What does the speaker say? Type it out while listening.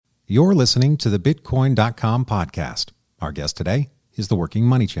You're listening to the Bitcoin.com podcast. Our guest today is the Working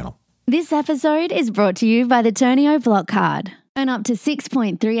Money Channel. This episode is brought to you by the Turnio Block Card. Earn up to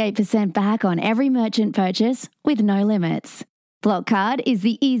 6.38% back on every merchant purchase with no limits. Block Card is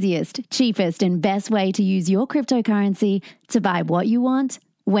the easiest, cheapest, and best way to use your cryptocurrency to buy what you want,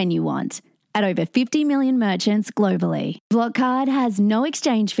 when you want, at over 50 million merchants globally. Block Card has no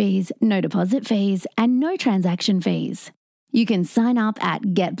exchange fees, no deposit fees, and no transaction fees. You can sign up at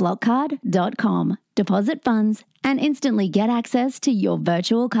getblockcard.com, deposit funds, and instantly get access to your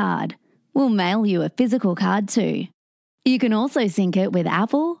virtual card. We'll mail you a physical card too. You can also sync it with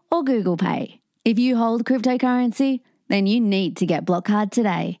Apple or Google Pay. If you hold cryptocurrency, then you need to get Block Card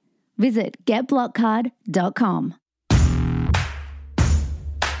today. Visit getblockcard.com.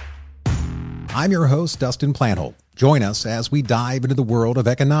 I'm your host, Dustin Plantholt. Join us as we dive into the world of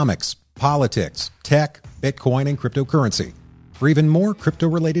economics, politics, tech, Bitcoin, and cryptocurrency. For even more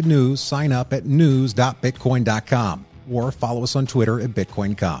crypto-related news, sign up at news.bitcoin.com or follow us on Twitter at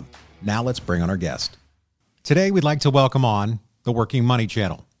Bitcoin.com. Now let's bring on our guest. Today, we'd like to welcome on the Working Money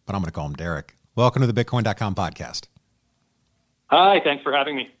Channel, but I'm going to call him Derek. Welcome to the Bitcoin.com podcast. Hi, thanks for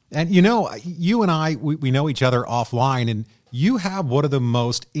having me. And you know, you and I, we know each other offline, and you have one of the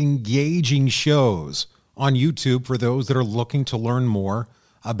most engaging shows on YouTube for those that are looking to learn more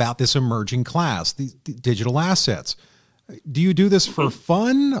about this emerging class, the digital assets. Do you do this for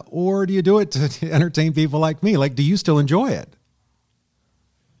fun, or do you do it to entertain people like me? Like, do you still enjoy it?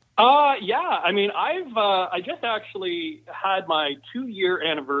 Yeah. I mean, I just actually had my 2-year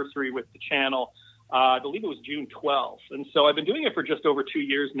anniversary with the channel. I believe it was June 12th. And so I've been doing it for just over 2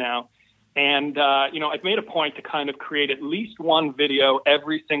 years now. And, I've made a point to kind of create at least one video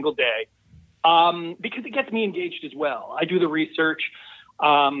every single day because it gets me engaged as well. I do the research.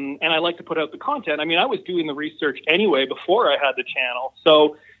 And I like to put out the content. I mean, I was doing the research anyway before I had the channel.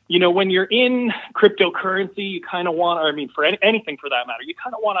 So, when you're in cryptocurrency, you kind of want to, for anything for that matter, you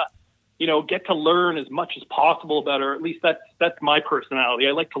kind of want to, get to learn as much as possible about it, or at least that's my personality.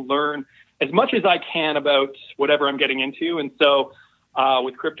 I like to learn as much as I can about whatever I'm getting into. And so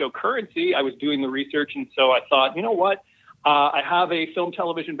with cryptocurrency, I was doing the research. And so I thought, you know what? I have a film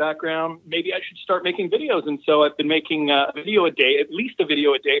television background. Maybe I should start making videos. And so I've been making a video a day, at least a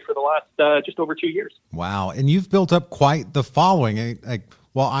video a day for the last just over 2 years. Wow. And you've built up quite the following.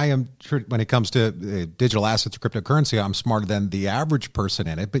 Well, I am, when it comes to digital assets or cryptocurrency, I'm smarter than the average person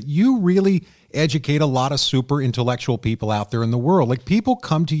in it. But you really educate a lot of super intellectual people out there in the world. Like, people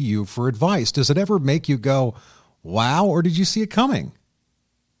come to you for advice. Does it ever make you go, wow, or did you see it coming?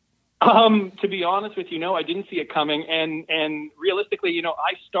 To be honest with you, no, I didn't see it coming. And realistically,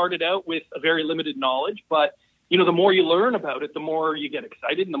 I started out with a very limited knowledge, but, the more you learn about it, the more you get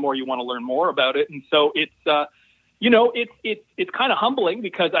excited and the more you want to learn more about it. And so it's kind of humbling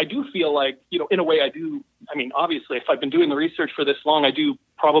because I do feel like, in a way I do. I mean, obviously, if I've been doing the research for this long, I do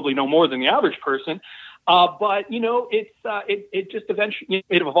probably know more than the average person. But, it just eventually,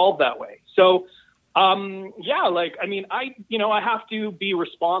 it evolved that way. So, I have to be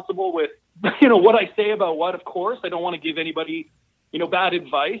responsible with, what I say about what. Of course, I don't want to give anybody, bad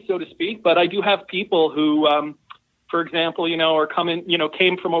advice, so to speak. But I do have people who, for example, are coming,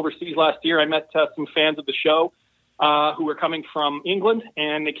 came from overseas last year. I met some fans of the show who were coming from England,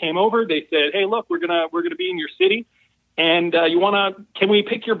 and they came over. They said, "Hey, look, we're gonna be in your city, and can we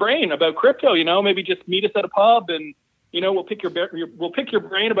pick your brain about crypto? Maybe just meet us at a pub and." We'll pick your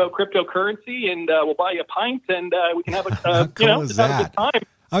brain about cryptocurrency, and we'll buy you a pint, and we can have a How cool is that? Have a good time.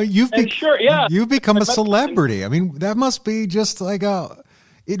 Oh, you've become a celebrity. I mean, that must be just like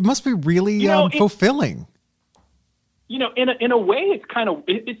it must be really fulfilling. In a way,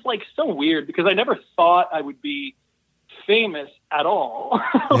 it's like so weird because I never thought I would be famous at all,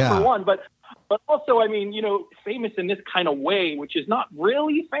 Yeah. for one, but also, famous in this kind of way, which is not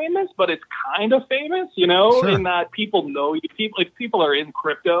really famous, but it's kind of famous, Sure. in that people know you. If people are in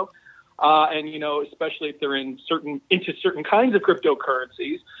crypto, and, especially if they're into certain kinds of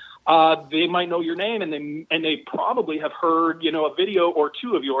cryptocurrencies, they might know your name and they probably have heard, a video or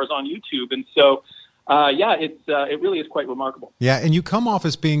two of yours on YouTube. And so, it really is quite remarkable. Yeah, and you come off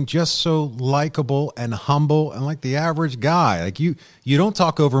as being just so likable and humble and like the average guy. Like you don't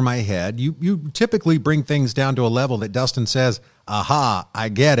talk over my head. You typically bring things down to a level that Dustin says, "Aha, I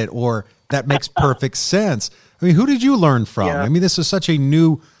get it," or "That makes perfect sense." I mean, who did you learn from? Yeah. I mean, this is such a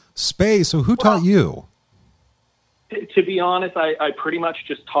new space. So who taught you? To be honest, I pretty much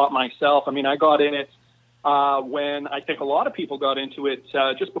just taught myself. I mean, I got in it when I think a lot of people got into it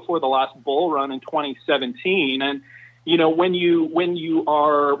just before the last bull run in 2017. And, when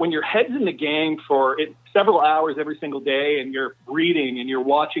your head's in the game for it, several hours every single day and you're reading and you're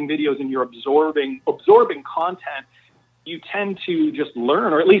watching videos and you're absorbing content, you tend to just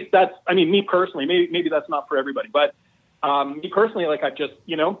learn, or at least that's, I mean, me personally, maybe that's not for everybody, but me personally, like I've just,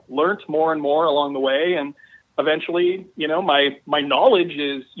 learned more and more along the way. And eventually, my knowledge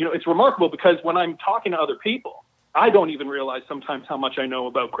is, it's remarkable because when I'm talking to other people, I don't even realize sometimes how much I know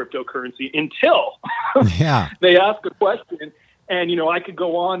about cryptocurrency until they ask a question. And, I could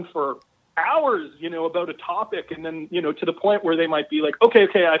go on for hours, about a topic. And then, to the point where they might be like, okay,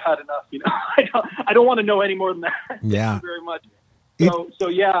 I've had enough. I don't want to know any more than that. Yeah. Thank you very much. So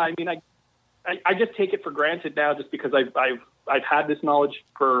yeah, I mean, I just take it for granted now just because I've had this knowledge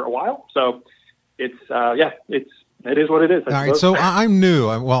for a while. So it is what it is. All right. So I'm new.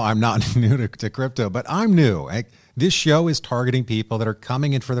 Well, I'm not new to crypto, but I'm new. This show is targeting people that are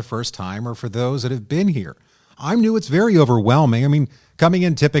coming in for the first time or for those that have been here. I'm new. It's very overwhelming. I mean, coming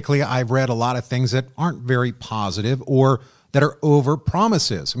in, typically, I've read a lot of things that aren't very positive or that are over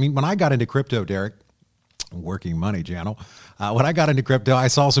promises. I mean, when I got into crypto, Derek, Working Money channel, when I got into crypto, I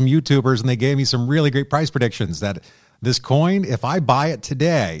saw some YouTubers and they gave me some really great price predictions that this coin, if I buy it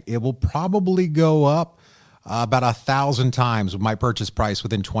today, it will probably go up about 1,000 times my purchase price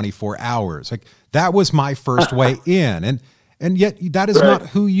within 24 hours. Like that was my first way in. And yet that is not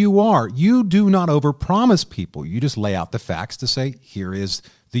who you are. You do not overpromise people. You just lay out the facts to say, here is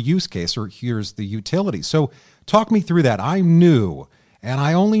the use case or here's the utility. So talk me through that. I'm new and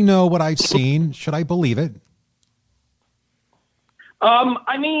I only know what I've seen. Should I believe it? Okay,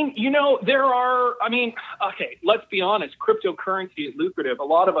 let's be honest. Cryptocurrency is lucrative. A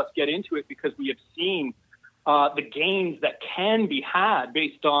lot of us get into it because we have seen the gains that can be had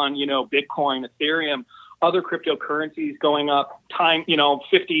based on, Bitcoin, Ethereum, other cryptocurrencies going up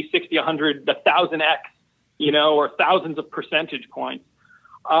 50, 60, 100, 1,000x, or thousands of percentage points.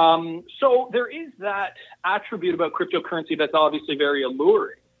 So there is that attribute about cryptocurrency that's obviously very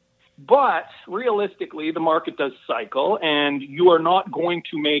alluring. But realistically, the market does cycle, and you are not going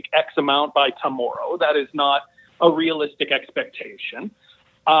to make X amount by tomorrow. That is not a realistic expectation.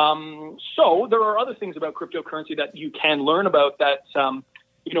 So there are other things about cryptocurrency that you can learn about that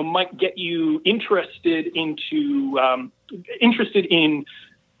might get you interested in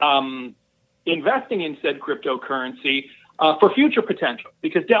investing in said cryptocurrency for future potential.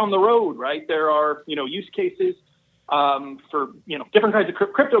 Because down the road, right, there are use cases for different kinds of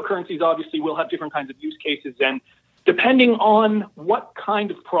cryptocurrencies. Obviously, will have different kinds of use cases, and depending on what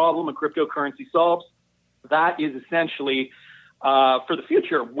kind of problem a cryptocurrency solves, that is essentially for the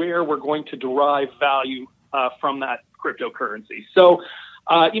future where we're going to derive value from that cryptocurrency. So.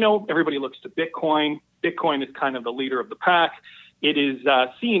 Everybody looks to Bitcoin. Bitcoin is kind of the leader of the pack. It is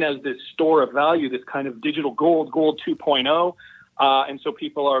seen as this store of value, this kind of digital gold 2.0. And so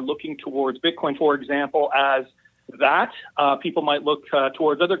people are looking towards Bitcoin, for example, as that. People might look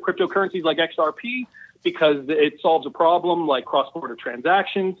towards other cryptocurrencies like XRP because it solves a problem like cross-border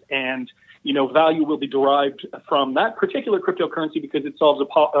transactions. And, value will be derived from that particular cryptocurrency because it solves a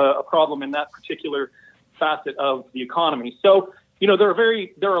problem in that particular facet of the economy. So,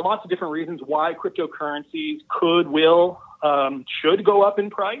 there are lots of different reasons why cryptocurrencies should go up in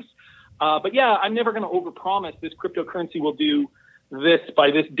price. But yeah, I'm never going to overpromise this cryptocurrency will do this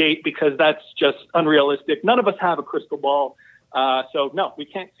by this date because that's just unrealistic. None of us have a crystal ball. So no, we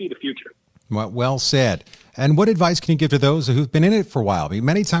can't see the future. Well said. And what advice can you give to those who've been in it for a while? I mean,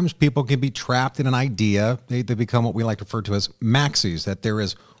 many times people can be trapped in an idea. They become what we like to refer to as maxis, that there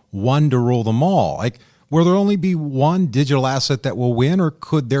is one to rule them all. Like, will there only be one digital asset that will win, or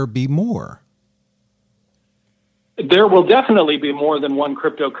could there be more? There will definitely be more than one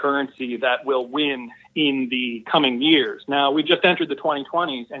cryptocurrency that will win in the coming years. Now, we just entered the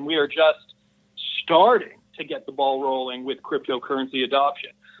 2020s, and we are just starting to get the ball rolling with cryptocurrency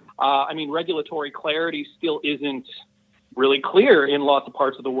adoption. Regulatory clarity still isn't really clear in lots of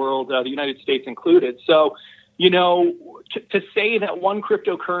parts of the world, the United States included. So, to say that one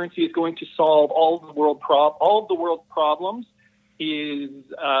cryptocurrency is going to solve all of the world's problems is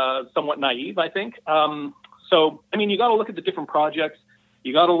somewhat naive, I think. You got to look at the different projects.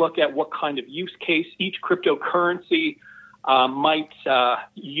 You got to look at what kind of use case each cryptocurrency might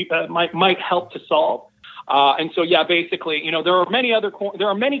help to solve. Basically, there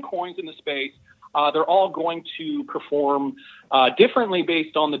are many coins in the space. They're all going to perform differently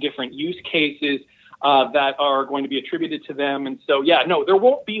based on the different use cases that are going to be attributed to them. And so, there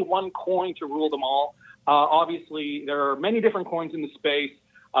won't be one coin to rule them all. Obviously, there are many different coins in the space.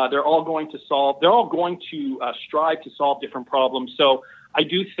 They're all going to strive to solve different problems. So I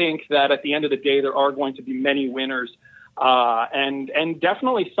do think that at the end of the day, there are going to be many winners and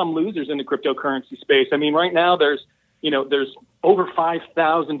definitely some losers in the cryptocurrency space. I mean, right now there's over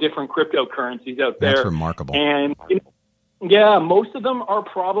 5,000 different cryptocurrencies out there. That's remarkable. And yeah, most of them are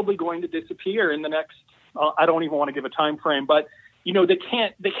probably going to disappear in the next. I don't even want to give a time frame, but they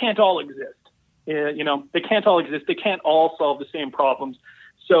can't all exist. They can't all exist. They can't all solve the same problems.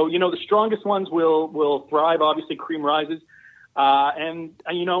 So the strongest ones will thrive. Obviously, cream rises, and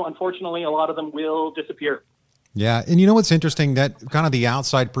unfortunately, a lot of them will disappear. Yeah, and what's interesting, that kind of the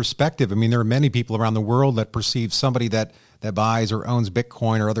outside perspective. I mean, there are many people around the world that perceive somebody that buys or owns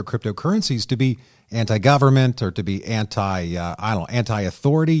Bitcoin or other cryptocurrencies to be anti-government or to be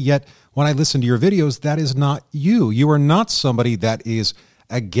anti-authority. Yet, when I listen to your videos, that is not you. You are not somebody that is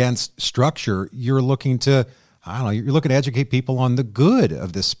against structure. You're looking to, you're looking to educate people on the good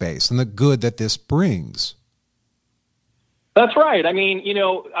of this space and the good that this brings. That's right. I mean,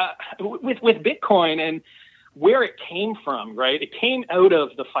 with Bitcoin and where it came from, right? It came out of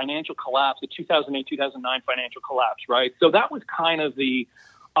the financial collapse, the 2008, 2009 financial collapse, right? So that was kind of the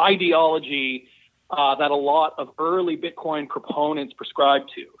ideology that a lot of early Bitcoin proponents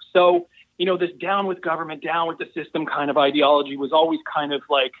prescribed to. So, this down with government, down with the system kind of ideology was always kind of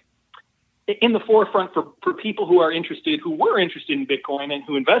like in the forefront for people who were interested in Bitcoin and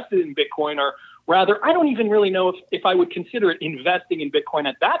who invested in Bitcoin, or rather, I don't even really know if I would consider it investing in Bitcoin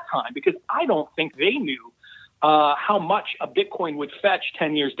at that time, because I don't think they knew how much a Bitcoin would fetch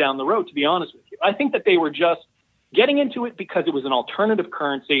 10 years down the road, to be honest with you. I think that they were just getting into it because it was an alternative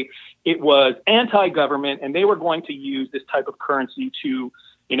currency. It was anti-government, and they were going to use this type of currency to,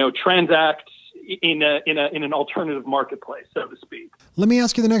 transact in an alternative marketplace, so to speak. Let me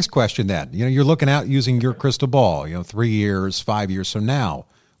ask you the next question then. You're looking out using your crystal ball, 3 years, 5 years from now.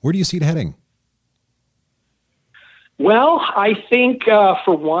 Where do you see it heading? Well, I think,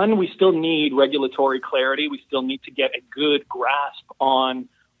 for one, we still need regulatory clarity. We still need to get a good grasp on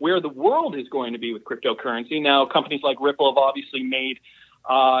where the world is going to be with cryptocurrency. Now, companies like Ripple have obviously made,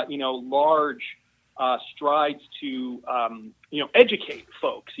 large strides to, educate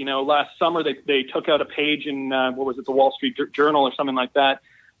folks. Last summer they took out a page in, the Wall Street Journal or something like that,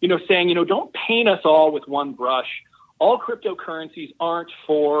 saying, don't paint us all with one brush. All cryptocurrencies aren't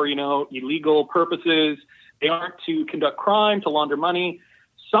for, illegal purposes. They aren't to conduct crime, to launder money.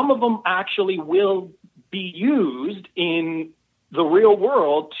 Some of them actually will be used in the real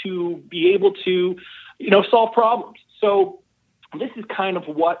world to be able to, solve problems. So this is kind of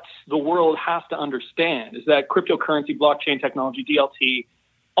what the world has to understand, is that cryptocurrency, blockchain technology, DLT,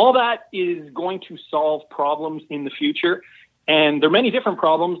 all that is going to solve problems in the future. And there are many different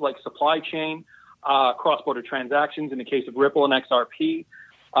problems like supply chain, cross-border transactions in the case of Ripple and XRP,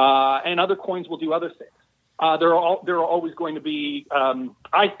 and other coins will do other things. There are always going to be,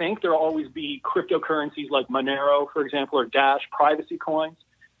 I think there will always be cryptocurrencies like Monero, for example, or Dash privacy coins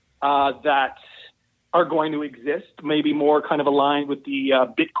that are going to exist, maybe more kind of aligned with the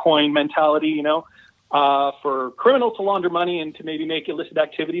Bitcoin mentality, for criminals to launder money and to maybe make illicit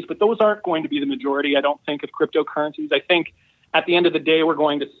activities. But those aren't going to be the majority, I don't think, of cryptocurrencies. I think at the end of the day, we're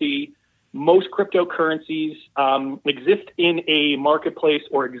going to see most cryptocurrencies exist in a marketplace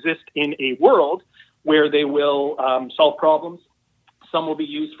or exist in a world where they will solve problems. Some will be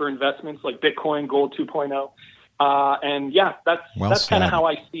used for investments like Bitcoin, Gold 2.0. And yeah, that's kind of how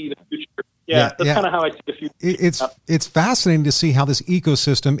I see the future. That's kind of how I see the future. It's fascinating to see how this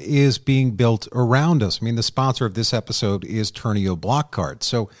ecosystem is being built around us. I mean, the sponsor of this episode is Turnio Blockcard.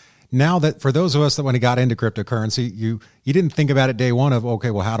 So now that for those of us that when we got into cryptocurrency, you didn't think about it day one of,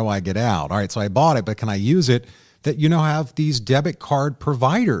 okay, well, how do I get out? All right, so I bought it, but can I use it? That have these debit card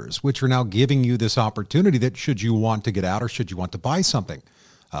providers, which are now giving you this opportunity that should you want to get out or should you want to buy something.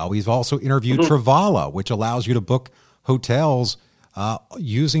 We've also interviewed Travala, which allows you to book hotels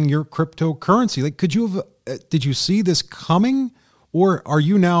using your cryptocurrency. Like, did you see this coming, or are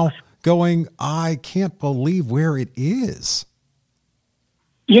you now going, I can't believe where it is?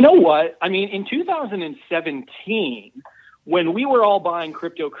 You know what? I mean, in 2017, when we were all buying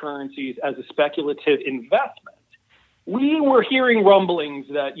cryptocurrencies as a speculative investment, we were hearing rumblings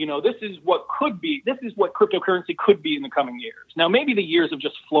that, this is what cryptocurrency could be in the coming years. Now, maybe the years have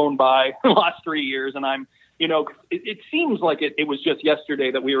just flown by the last 3 years, and it seems like it was just yesterday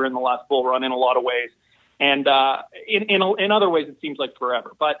that we were in the last bull run in a lot of ways. And in other ways, it seems like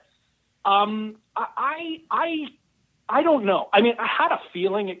forever. But I don't know. I mean, I had a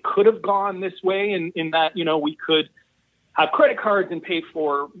feeling it could have gone this way in that, we could have credit cards and pay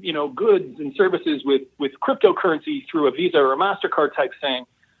for, goods and services with cryptocurrency through a Visa or a MasterCard type thing.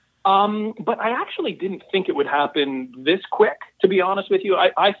 But I actually didn't think it would happen this quick, to be honest with you.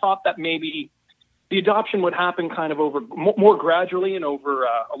 I thought that maybe the adoption would happen kind of over more gradually and over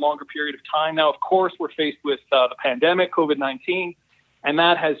a longer period of time. Now, of course, we're faced with the pandemic, COVID-19, and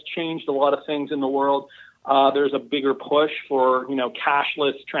that has changed a lot of things in the world. There's a bigger push for,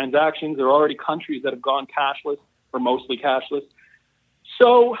 cashless transactions. There are already countries that have gone cashless or mostly cashless.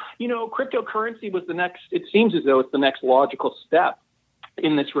 So, cryptocurrency was it seems as though it's the next logical step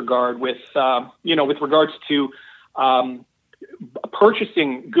in this regard with regards to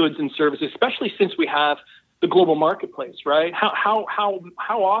purchasing goods and services, especially since we have the global marketplace, right? How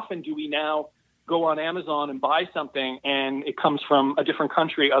often do we now go on Amazon and buy something and it comes from a different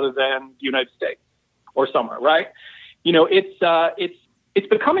country other than the United States or somewhere, right? It's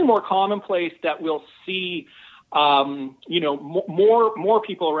becoming more commonplace that we'll see more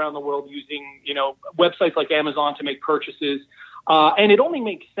people around the world using, websites like Amazon to make purchases. And it only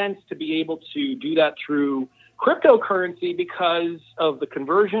makes sense to be able to do that through cryptocurrency because of the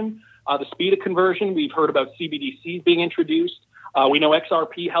conversion, the speed of conversion. We've heard about CBDCs being introduced. We know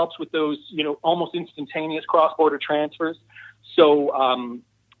XRP helps with those, almost instantaneous cross-border transfers. So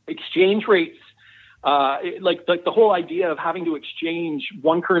exchange rates, like the whole idea of having to exchange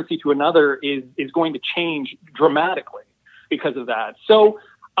one currency to another is going to change dramatically because of that. So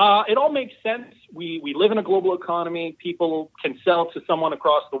it all makes sense. We live in a global economy. People can sell to someone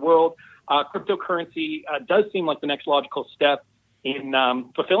across the world. Cryptocurrency does seem like the next logical step in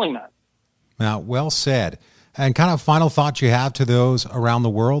fulfilling that. Now, well said. And kind of final thoughts you have to those around the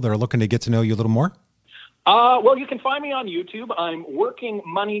world that are looking to get to know you a little more? Well, you can find me on YouTube. I'm Working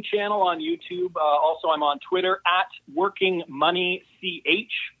Money channel on YouTube. Also, I'm on Twitter at Working Money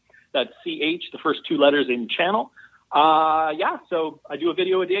CH. That's CH, the first two letters in channel. So I do a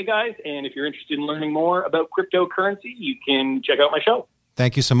video a day, guys. And if you're interested in learning more about cryptocurrency, you can check out my show.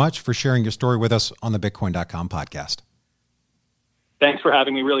 Thank you so much for sharing your story with us on the Bitcoin.com podcast. Thanks for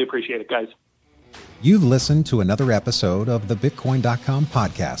having me. Really appreciate it, guys. You've listened to another episode of the Bitcoin.com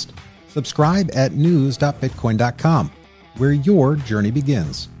podcast. Subscribe at news.bitcoin.com, where your journey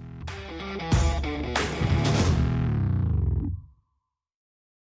begins.